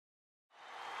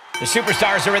The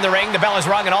superstars are in the ring. The bell is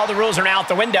rung and all the rules are now out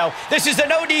the window. This is the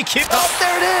no DQ. Oh,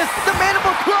 there it is. The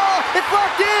mandible claw. It's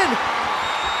locked in.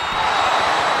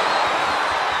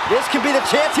 This could be the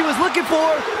chance he was looking for.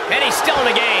 And he's still in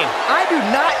the game. I do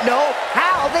not know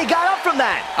how they got up from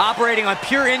that. Operating on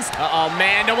pure instinct. Uh-oh,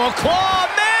 mandible claw.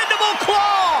 Mandible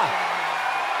claw.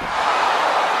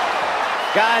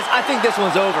 Guys, I think this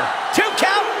one's over. 2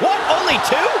 count. What? Only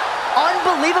 2?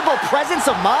 Unbelievable presence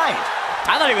of mind.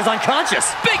 I thought he was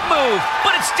unconscious. Big move,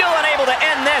 but it's still unable to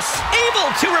end this. Able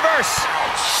to reverse.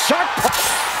 Sharp.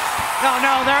 No,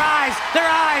 their eyes.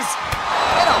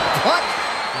 And a punt.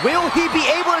 Will he be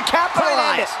able to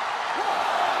capitalize?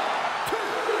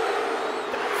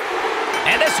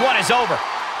 And this one is over.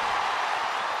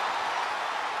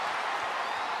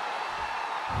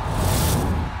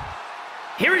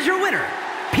 Here is your winner,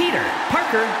 Peter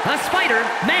Parker, the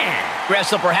Spider-Man.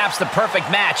 Wrestled perhaps the perfect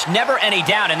match. Never any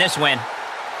doubt in this win.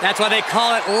 That's why they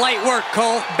call it light work,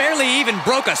 Cole. Barely even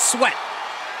broke a sweat.